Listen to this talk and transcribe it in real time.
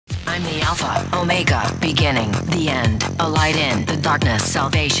I'm the Alpha, Omega, beginning, the end, a light in the darkness,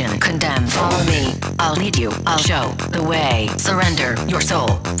 salvation, condemn, follow me, I'll lead you, I'll show the way, surrender your soul,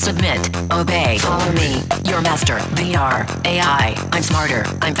 submit, obey, follow me, your master, T.r.a.c, I'm smarter,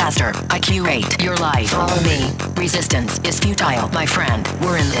 I'm faster, I curate your life, follow me, resistance is futile, my friend,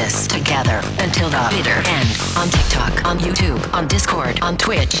 we're in this together, until the bitter end, on TikTok, on YouTube, on Discord, on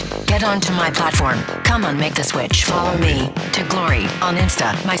Twitch, get onto my platform, come on make the switch, follow me, to glory, on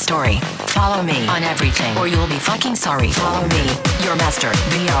Insta, my story, follow me on everything or you'll be fucking sorry, follow me, your master,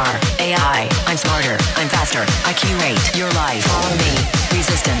 T.r.a.c, I'm smarter, I'm faster, I curate your life, follow me,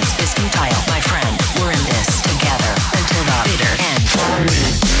 resistance is futile, my friend, we're in this together, until the bitter end, follow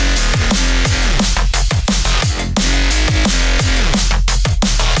me.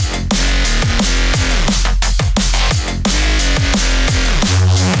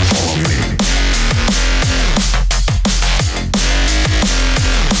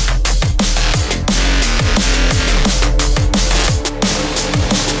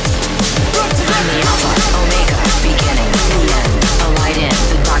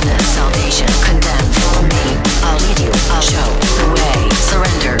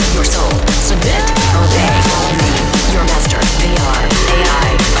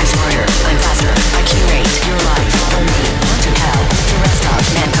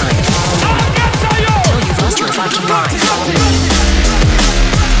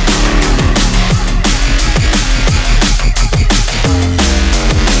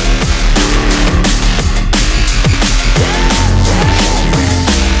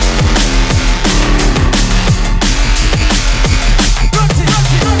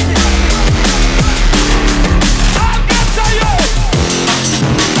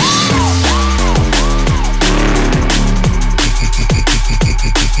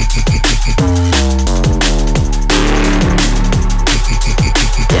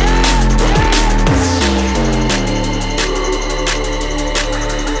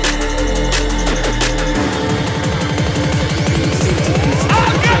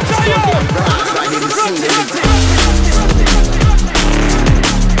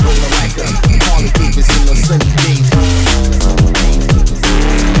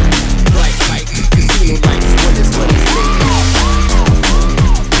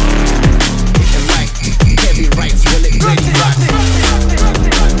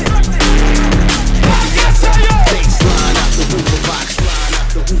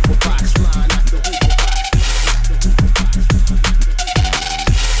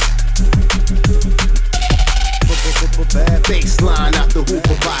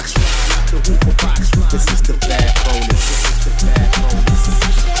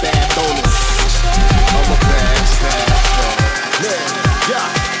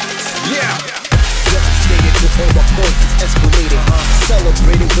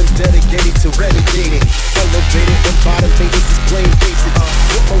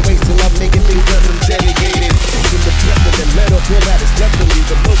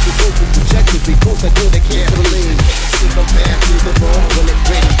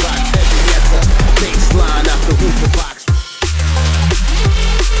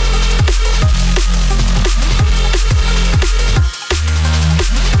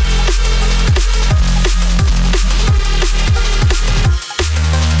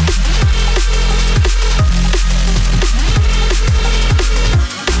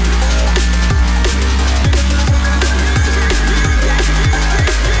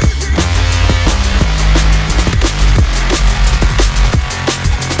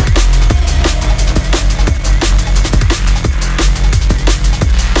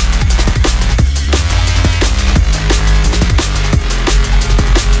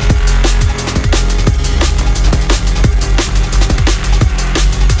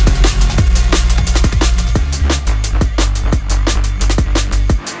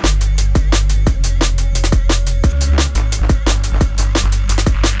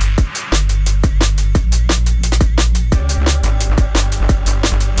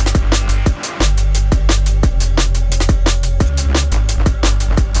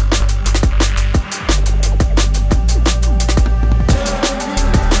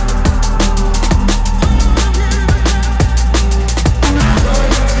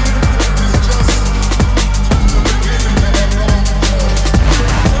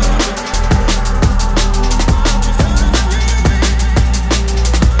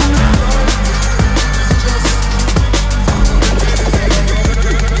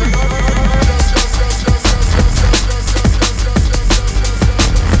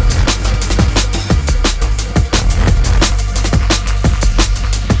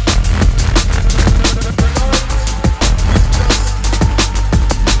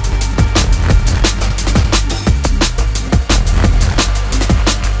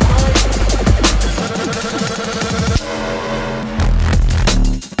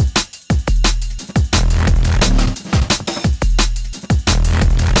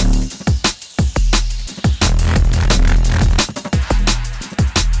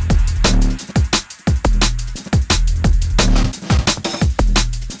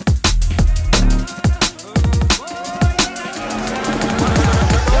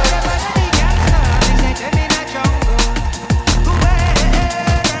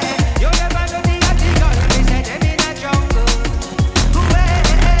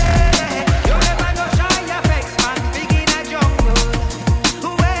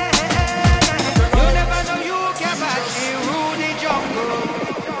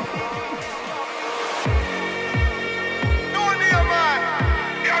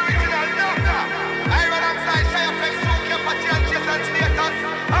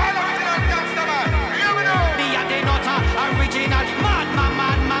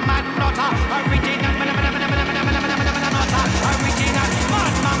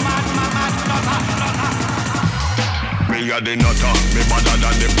 are the Nuttah. Me better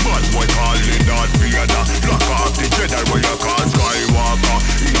than the bad boy calling Darth Vader. Block off the Jedi where you call Skywalker.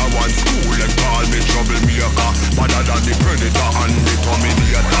 In a one school and call me troublemaker. Better than the Predator and the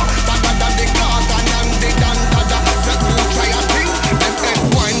Terminator. Better than the Gargan and the Dandada. So you try a thing, them head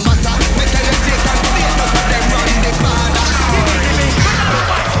wine butter. Me tell you take and status and them run the border.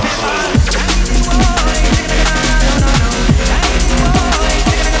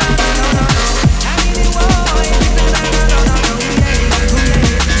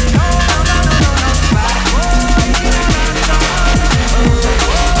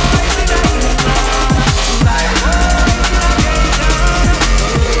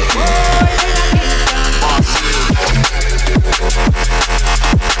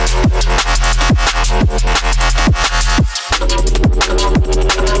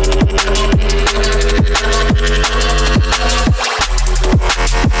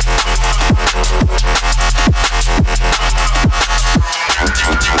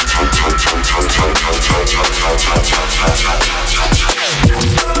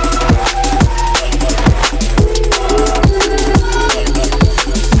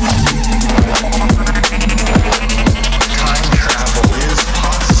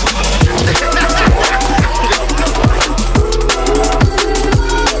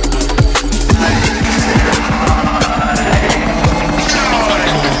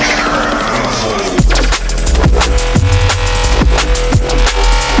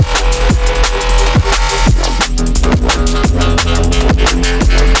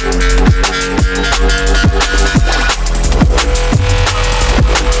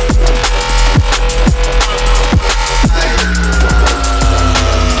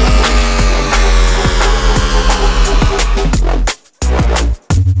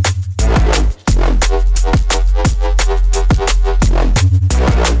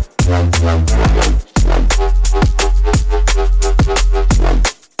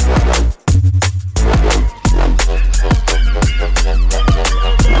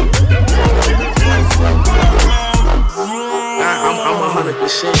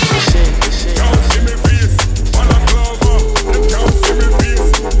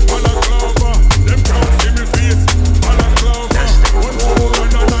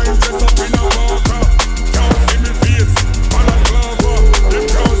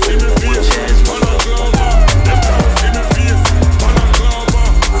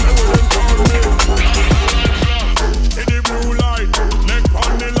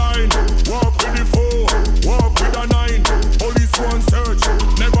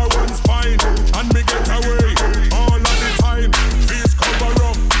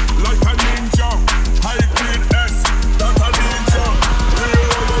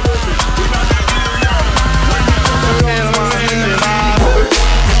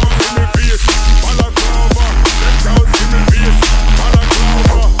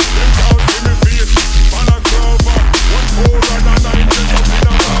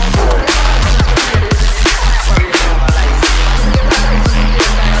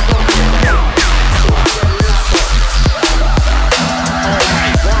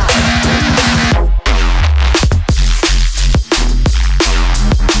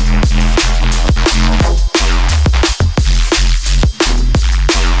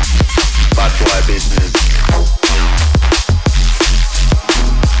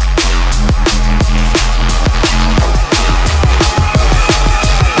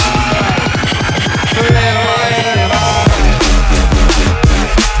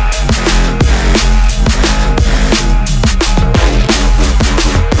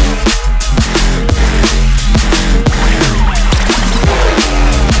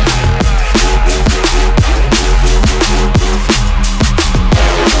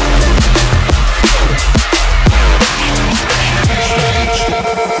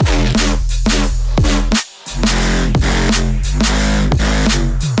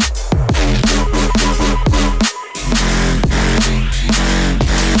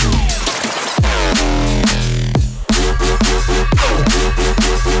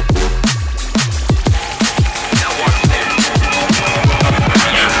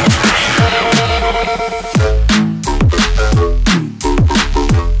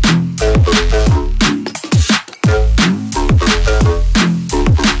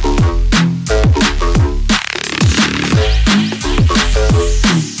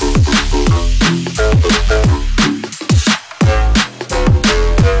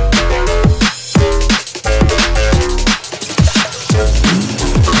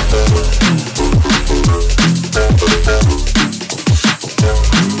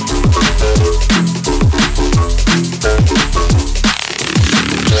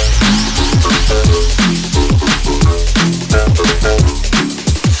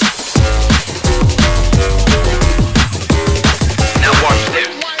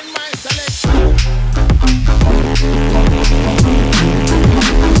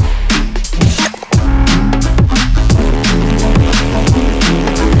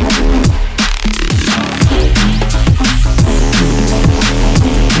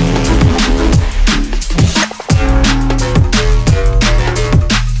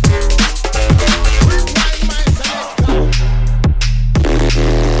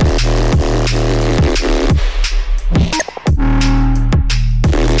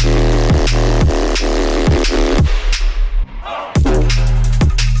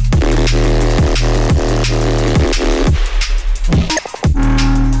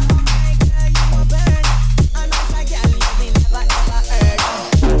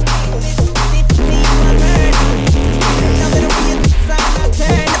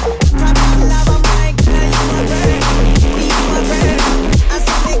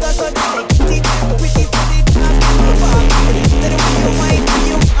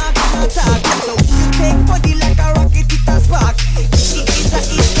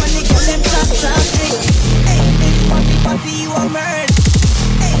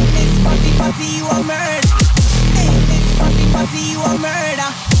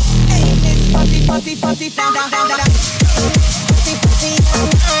 Hey,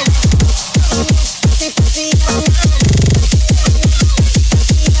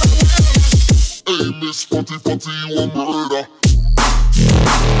 Miss Fatty, you a murder.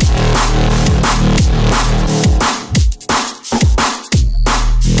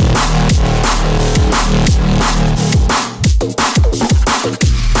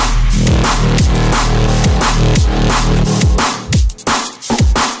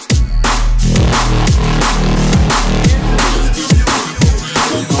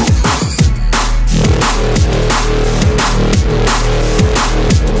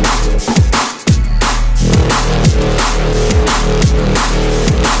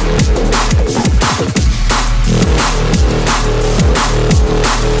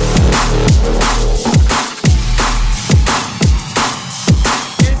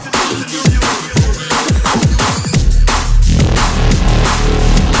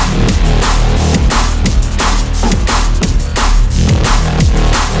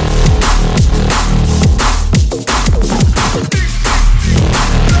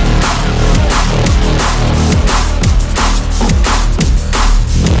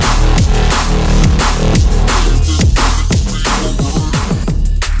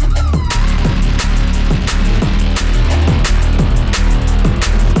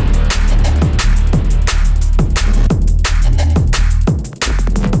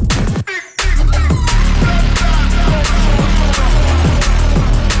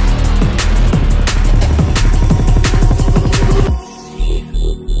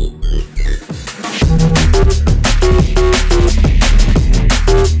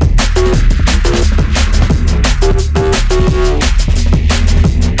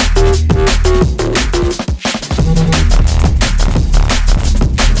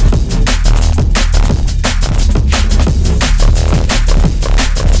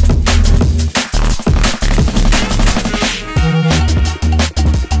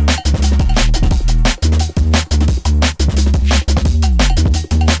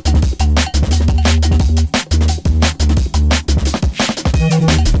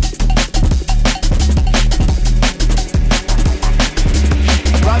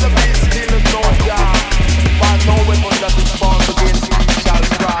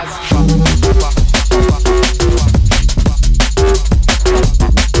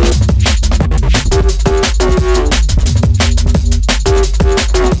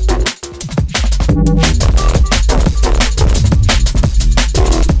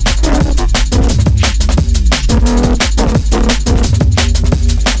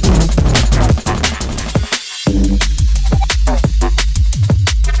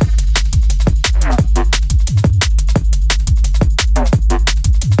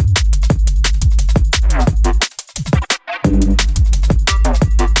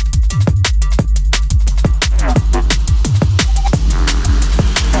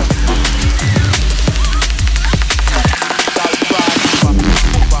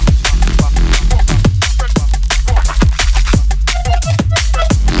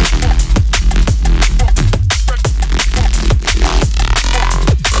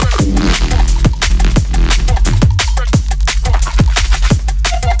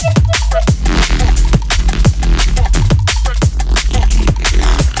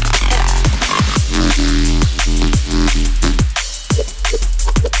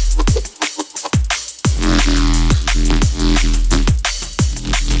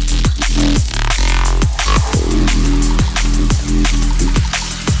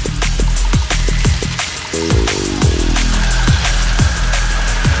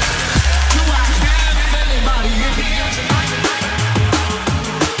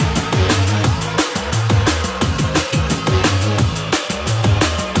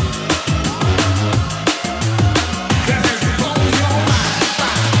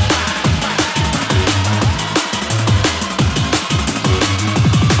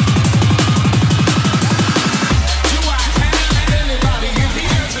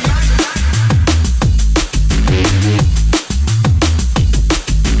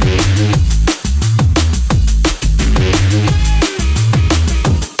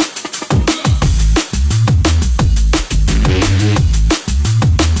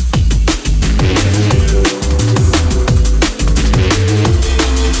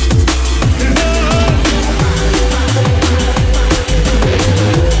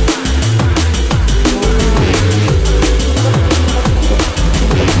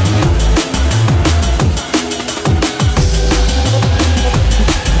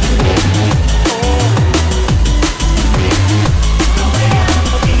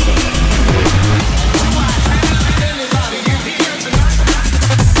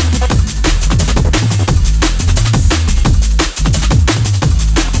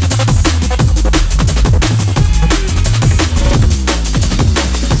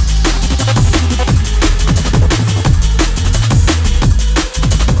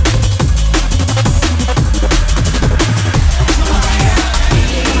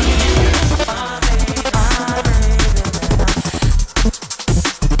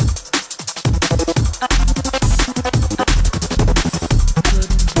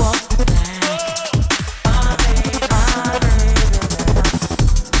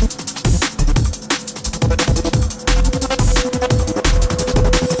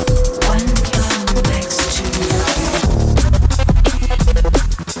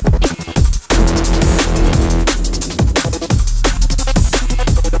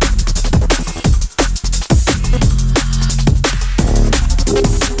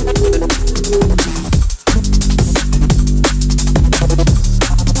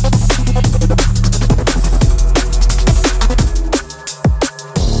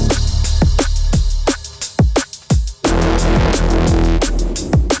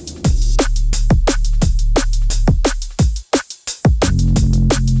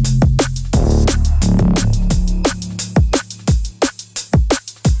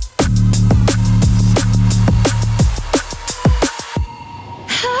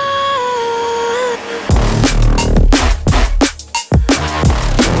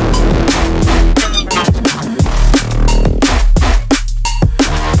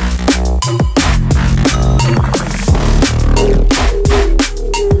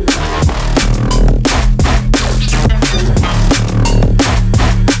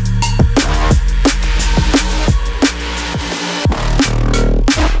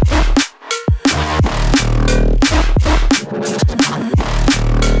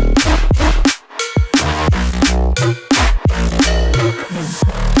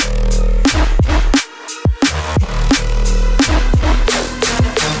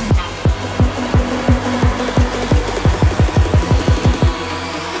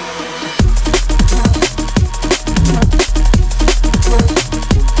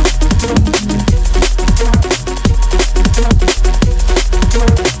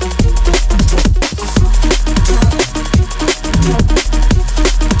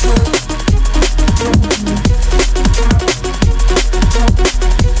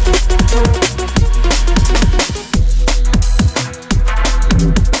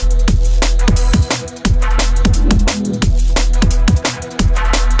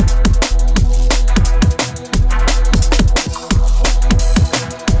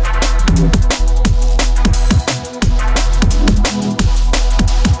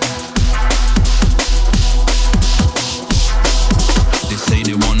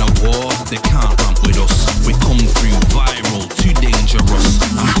 they can't ramp with us. We come through viral, too dangerous.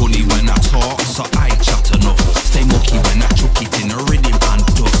 I'm bully when I talk, so I chat enough. Stay mucky when I chuck it in a rhythm and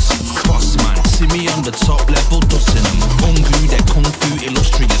dust. Boss man, see me on the top level, dusting them. Unglued, they kung fu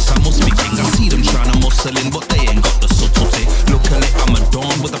illustrious, I must be king. I see them trying to muscle in, but they ain't got the subtlety. Luckily, I'm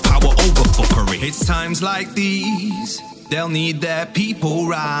adorned with the power over fuckery. It's times like these, they'll need their people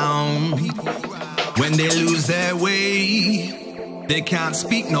round. When they lose their way, they can't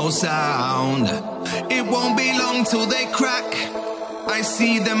speak no sound. It won't be long till they crack. I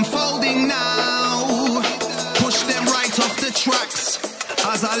see them folding now. Push them right off the tracks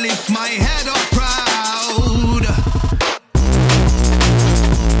as I lift my head up proud.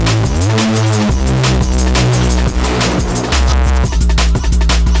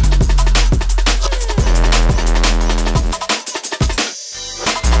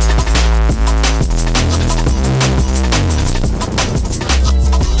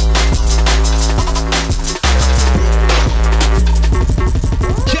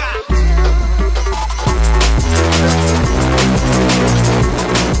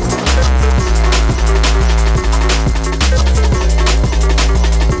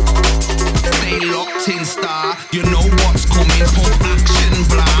 You know what's coming, pump action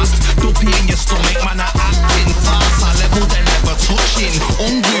blast. Dopey in your stomach, man, I acting fast. I level, they never touching.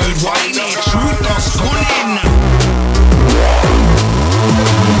 Unglued, whiny, truth lost, gunning.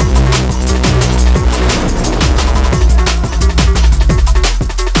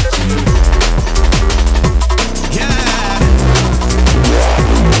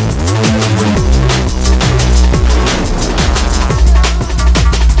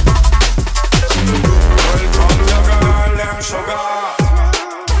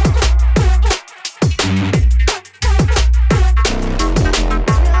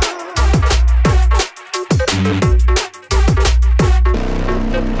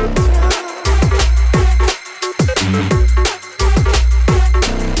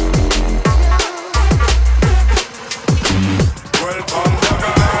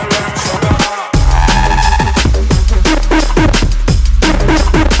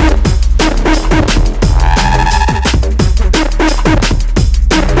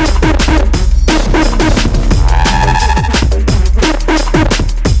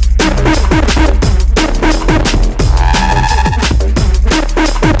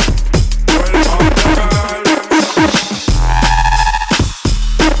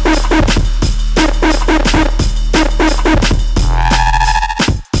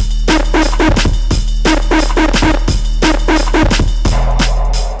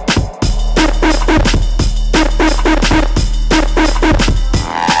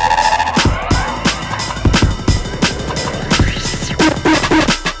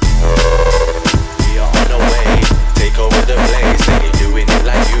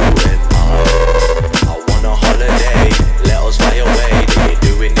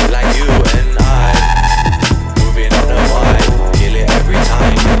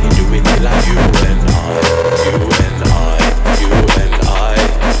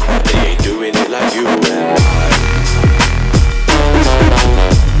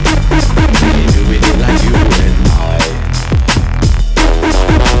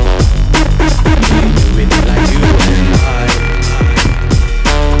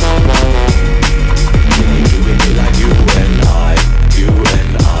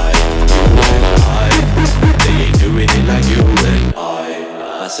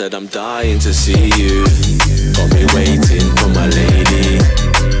 said I'm dying to see you. Got me waiting for my lady,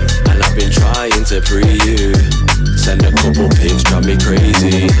 and I've been trying to pre you. Send a couple pics, drive me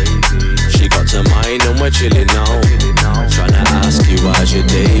crazy. She got to mine and we're chilling now. Tryna ask you how's your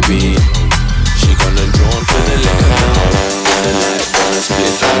day been. She gone and drawn for the liquor now. The light gonna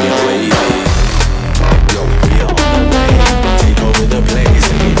split from your wavy. Yo, we are on the way. Take over the place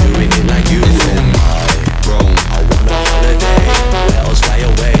and we doing it like you and I. Bro, I want a holiday. Let us fly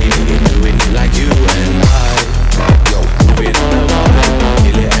away. We doing it like you and I. Yo, moving on the vibe.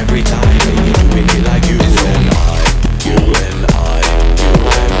 Kill it every time. We doing it like you and I. You and I. You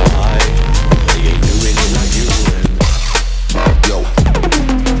and I. We ain't doing it like you and I. Yo.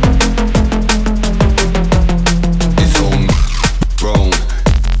 It's on, bro.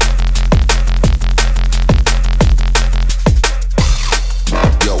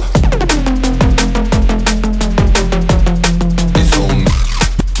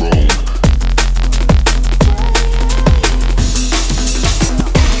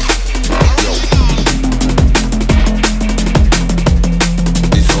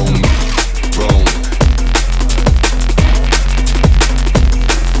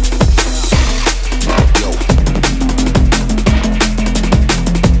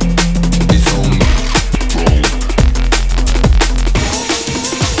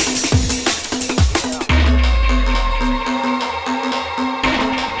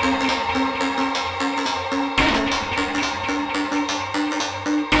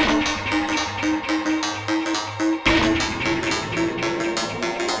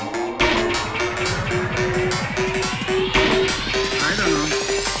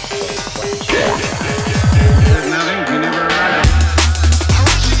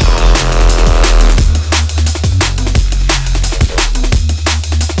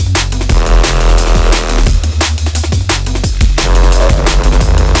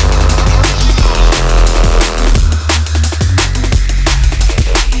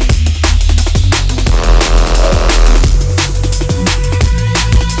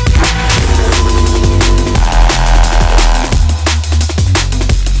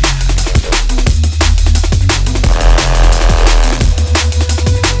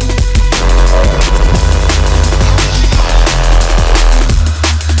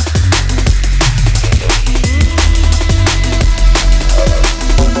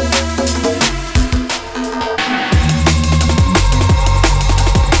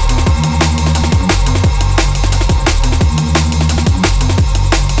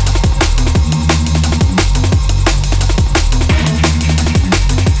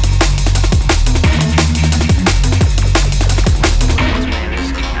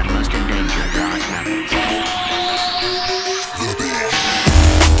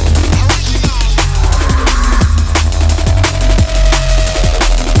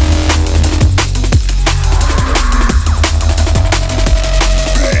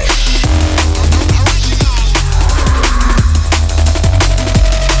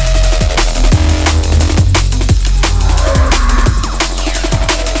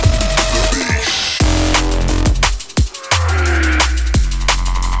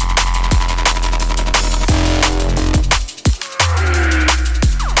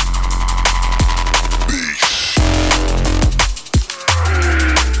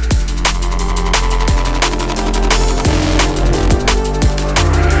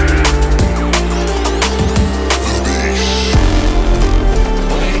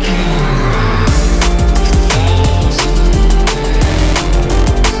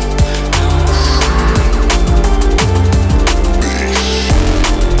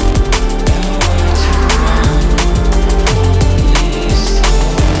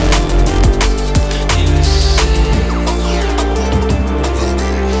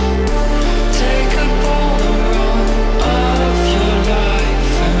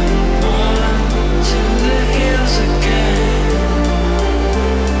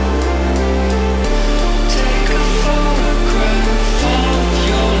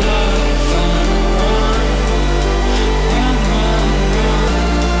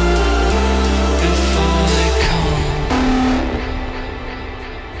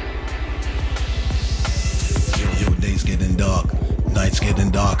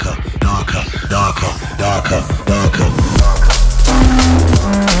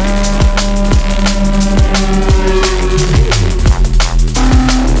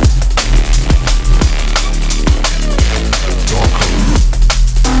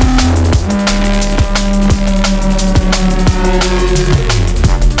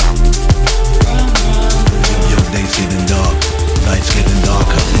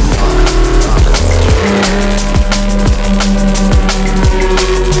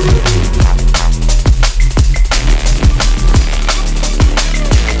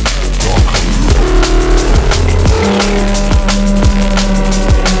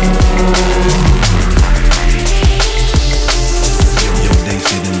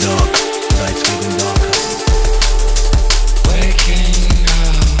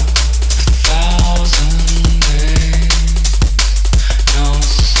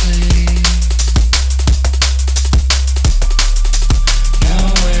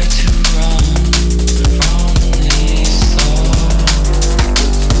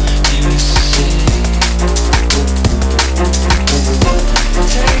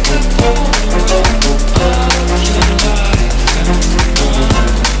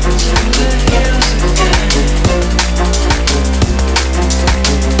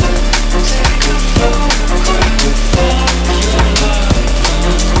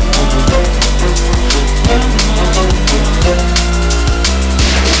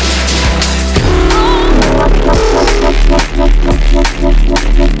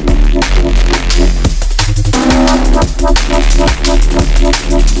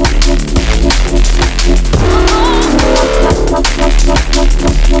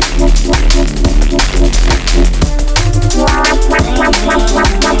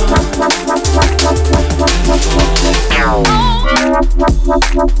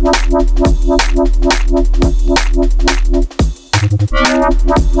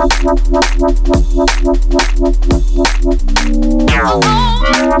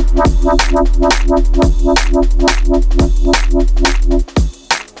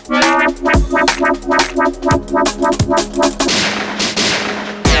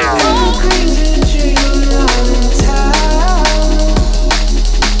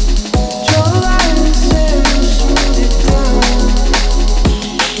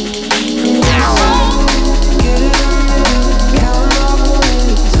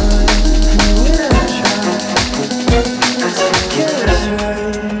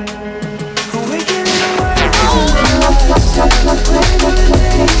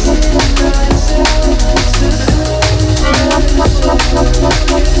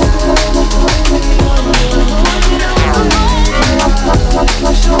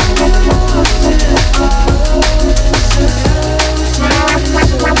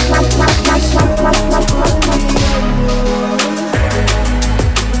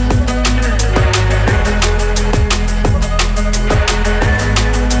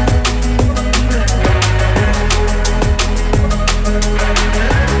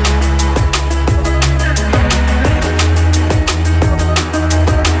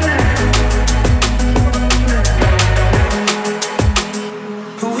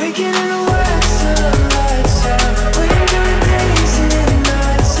 Waking in the